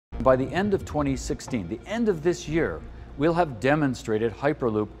By the end of 2016, the end of this year, we'll have demonstrated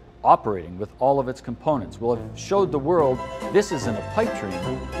Hyperloop operating with all of its components. We'll have showed the world this isn't a pipe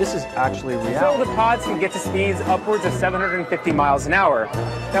dream, this is actually reality. So the pods can get to speeds upwards of 750 miles an hour.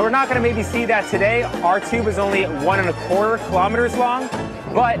 Now we're not going to maybe see that today. Our tube is only 1.25 kilometers long,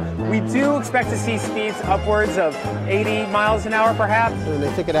 but we do expect to see speeds upwards of 80 miles an hour perhaps. And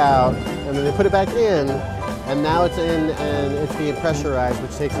they take it out, and then they put it back in, and now it's in and it's being pressurized,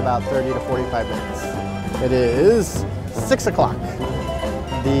 which takes about 30 to 45 minutes. It is 6 o'clock.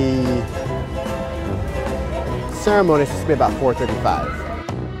 The ceremony is supposed to be about 4:35.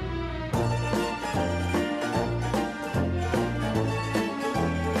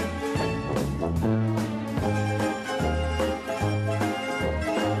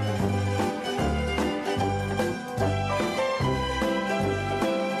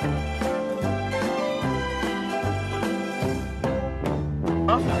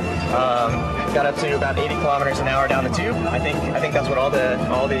 Got up to about 80 kilometers an hour down the tube. I think that's what all the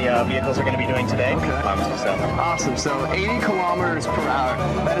vehicles are going to be doing today. Awesome. So 80 kilometers per hour.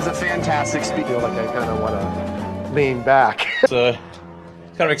 That is a fantastic speed. I feel like I kind of want to lean back. It's kind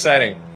of exciting.